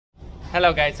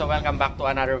Hello guys, so welcome back to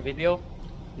another video.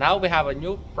 Now we have a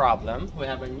new problem, we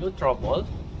have a new trouble,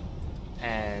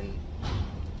 and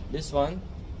this one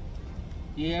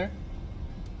here.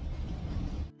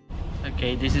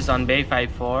 Okay, this is on bay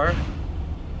 54.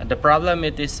 The problem,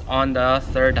 it is on the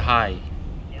third high,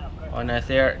 on a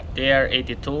tier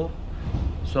 82.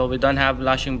 So we don't have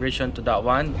lashing bridge to that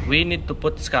one. We need to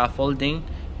put scaffolding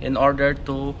in order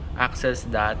to access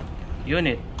that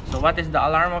unit. So what is the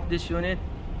alarm of this unit?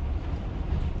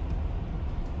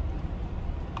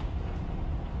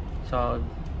 So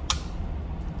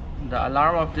the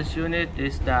alarm of this unit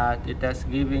is that it is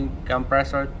giving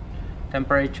compressor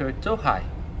temperature too high.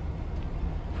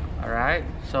 Alright,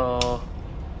 so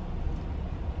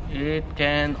it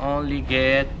can only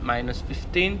get minus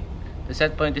 15. The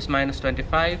set point is minus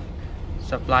 25.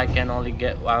 Supply can only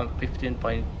get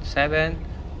 15.7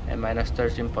 and minus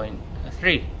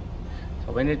 13.3.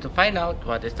 So we need to find out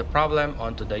what is the problem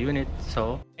onto the unit.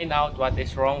 So find out what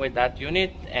is wrong with that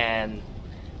unit and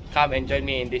come and join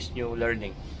me in this new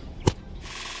learning.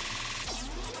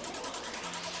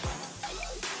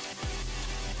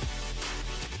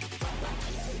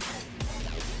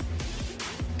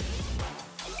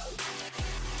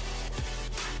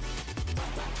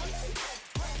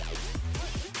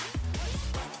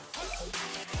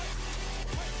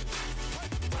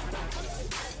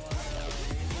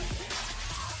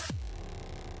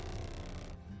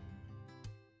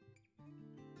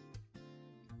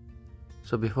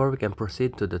 So before we can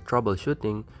proceed to the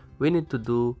troubleshooting, we need to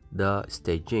do the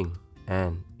staging,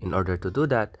 and in order to do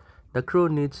that, the crew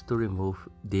needs to remove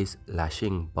these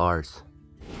lashing bars.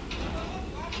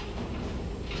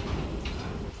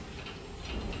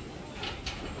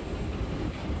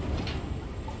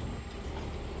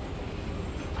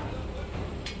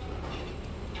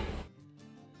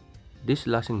 These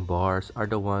lashing bars are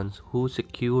the ones who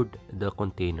secured the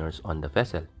containers on the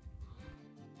vessel.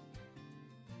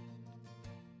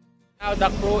 Now the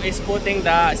crew is putting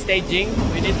the staging.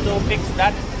 We need to fix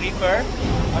that reefer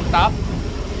on top.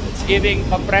 It's giving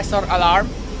compressor alarm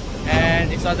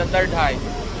and it's on the third high.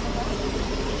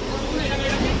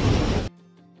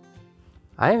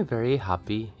 I am very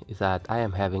happy that I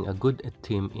am having a good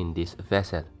team in this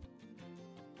vessel,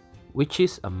 which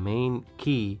is a main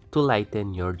key to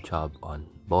lighten your job on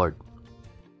board.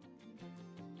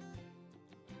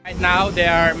 Right now they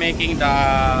are making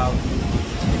the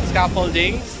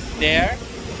scaffoldings there,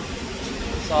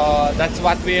 so that's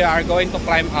what we are going to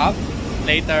climb up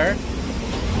later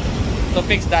to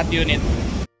fix that unit.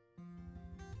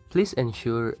 Please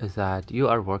ensure that you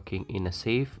are working in a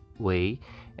safe way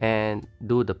and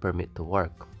do the permit to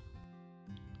work.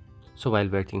 So while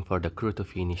waiting for the crew to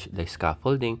finish the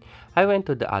scaffolding, I went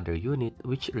to the other unit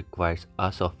which requires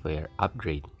a software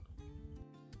upgrade.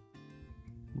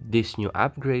 This new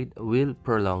upgrade will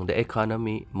prolong the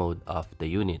economy mode of the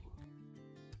unit.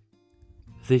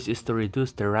 This is to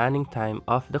reduce the running time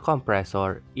of the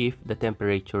compressor if the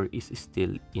temperature is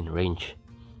still in range.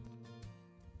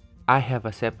 I have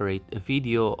a separate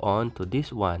video onto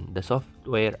this one, the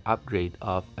software upgrade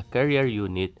of a carrier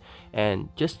unit, and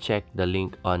just check the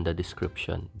link on the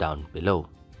description down below.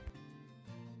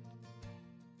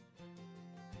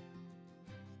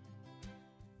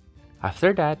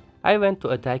 After that, I went to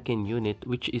a Daikin unit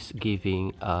which is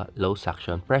giving a low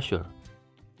suction pressure.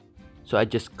 So I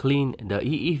just cleaned the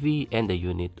EEV and the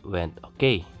unit went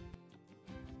okay.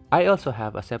 I also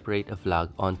have a separate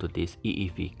vlog onto this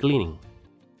EEV cleaning.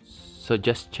 So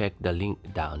just check the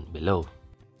link down below.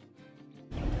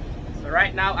 So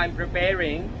right now I'm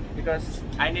preparing because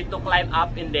I need to climb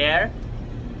up in there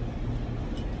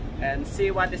and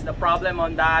see what is the problem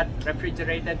on that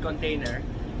refrigerated container.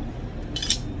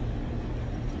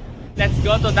 Let's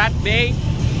go to that bay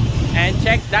and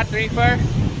check that reefer.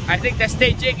 I think the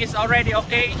staging is already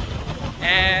okay,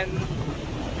 and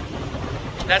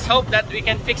let's hope that we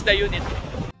can fix the unit.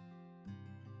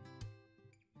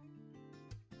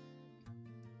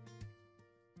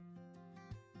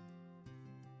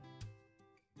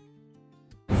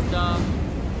 So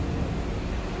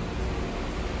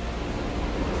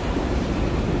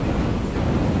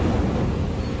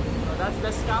that's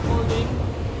the scaffolding.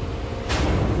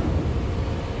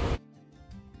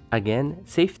 Again,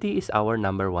 safety is our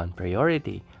 #1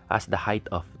 priority, as the height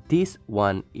of this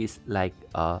one is like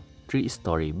a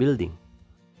 3-story building.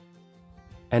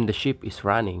 And the ship is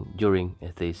running during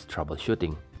this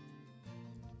troubleshooting.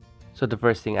 So the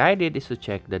first thing I did is to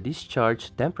check the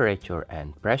discharge temperature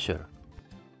and pressure.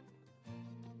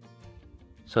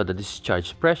 So the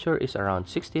discharge pressure is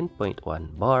around 16.1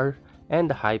 bar and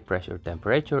the high pressure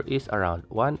temperature is around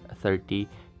 130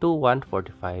 to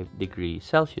 145 degrees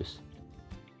Celsius.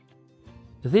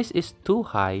 This is too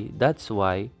high, that's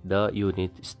why the unit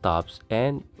stops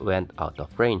and went out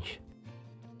of range.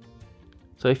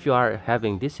 So if you are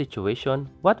having this situation,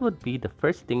 what would be the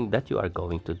first thing that you are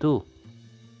going to do?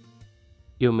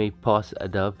 You may pause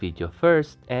the video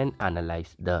first and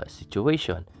analyze the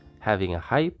situation, having a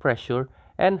high pressure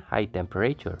and high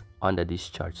temperature on the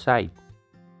discharge side.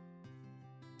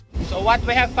 So what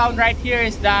we have found right here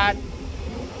is that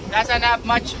doesn't have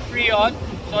much freon.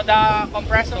 So the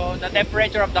compressor, the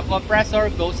temperature of the compressor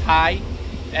goes high,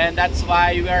 and that's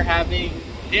why we are having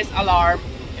this alarm.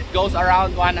 It goes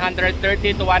around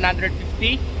 130 to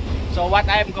 150. So what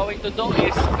I'm going to do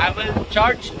is I will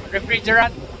charge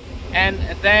refrigerant, and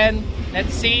then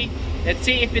let's see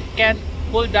if it can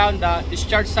pull down the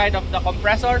discharge side of the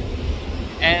compressor,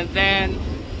 and then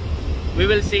we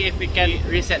will see if we can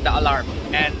reset the alarm,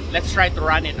 and let's try to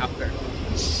run it after.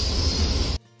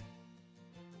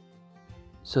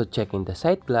 So checking the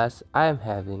side glass, I am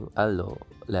having a low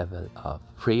level of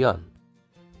freon.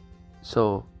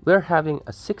 So we're having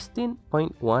a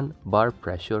 16.1 bar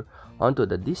pressure onto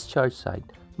the discharge side,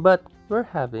 but we're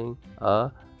having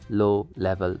a low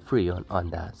level freon on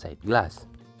the side glass.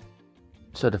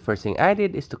 So the first thing I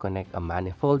did is to connect a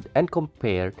manifold and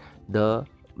compare the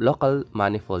local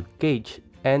manifold gauge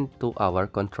and to our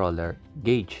controller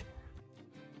gauge.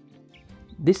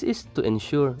 This is to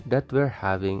ensure that we're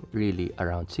having really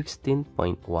around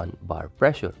 16.1 bar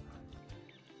pressure,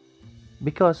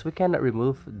 because we cannot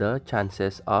remove the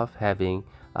chances of having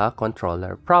a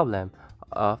controller problem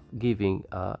of giving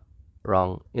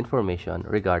wrong information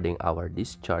regarding our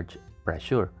discharge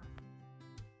pressure.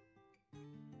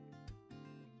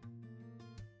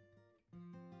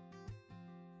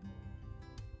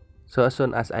 So as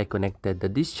soon as I connected the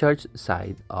discharge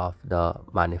side of the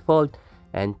manifold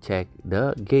and check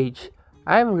the gauge,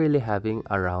 I'm really having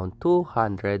around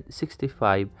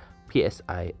 265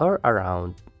 psi, or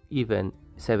around even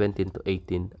 17 to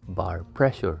 18 bar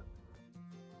pressure.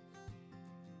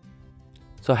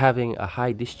 So having a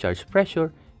high discharge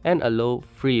pressure and a low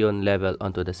freon level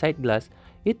onto the side glass,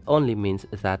 it only means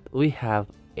that we have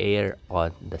air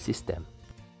on the system.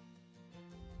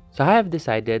 So I have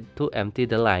decided to empty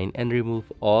the line and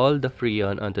remove all the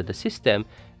freon onto the system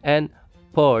and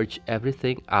purge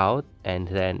everything out, and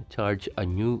then charge a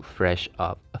new fresh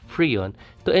up freon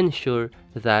to ensure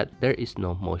that there is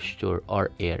no moisture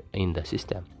or air in the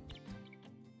system.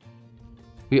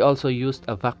 We also used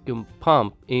a vacuum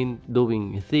pump in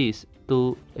doing this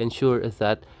to ensure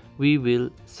that we will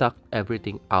suck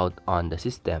everything out on the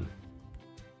system.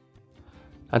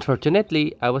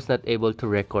 Unfortunately, I was not able to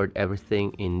record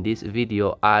everything in this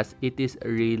video, as it is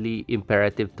really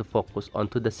imperative to focus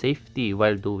onto the safety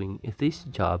while doing this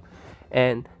job,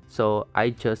 and so I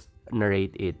just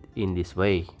narrate it in this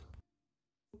way.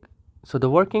 So the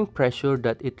working pressure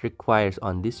that it requires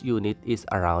on this unit is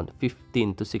around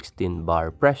 15 to 16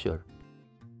 bar pressure.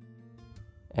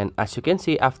 And as you can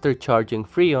see, after charging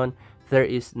freon, there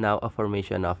is now a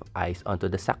formation of ice onto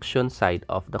the suction side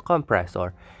of the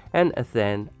compressor, and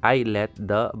then I let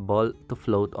the ball to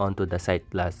float onto the side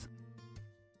glass.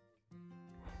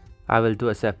 I will do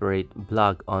a separate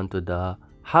blog onto the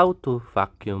how to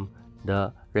vacuum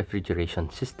the refrigeration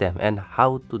system and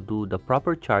how to do the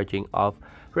proper charging of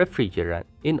refrigerant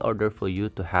in order for you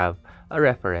to have a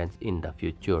reference in the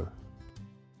future.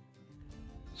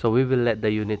 So we will let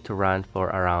the unit to run for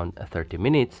around 30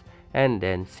 minutes and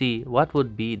then see what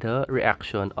would be the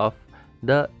reaction of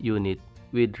the unit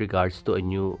with regards to a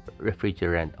new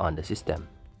refrigerant on the system.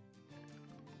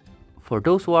 For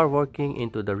those who are working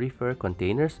into the reefer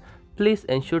containers, please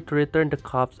ensure to return the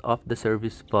caps of the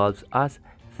service valves, as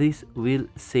this will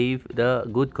save the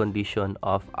good condition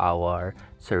of our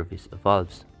service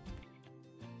valves.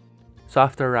 So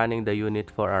after running the unit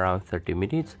for around 30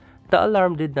 minutes, the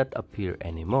alarm did not appear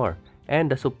anymore, and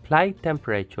the supply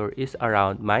temperature is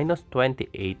around minus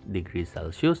 28 degrees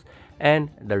Celsius,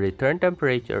 and the return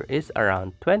temperature is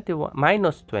around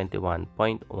minus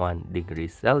 21.1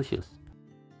 degrees Celsius.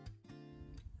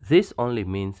 This only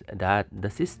means that the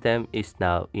system is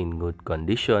now in good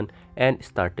condition and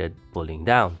started pulling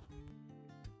down.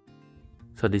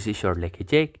 So this is your Lucky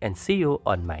Jake, and see you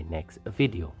on my next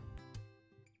video.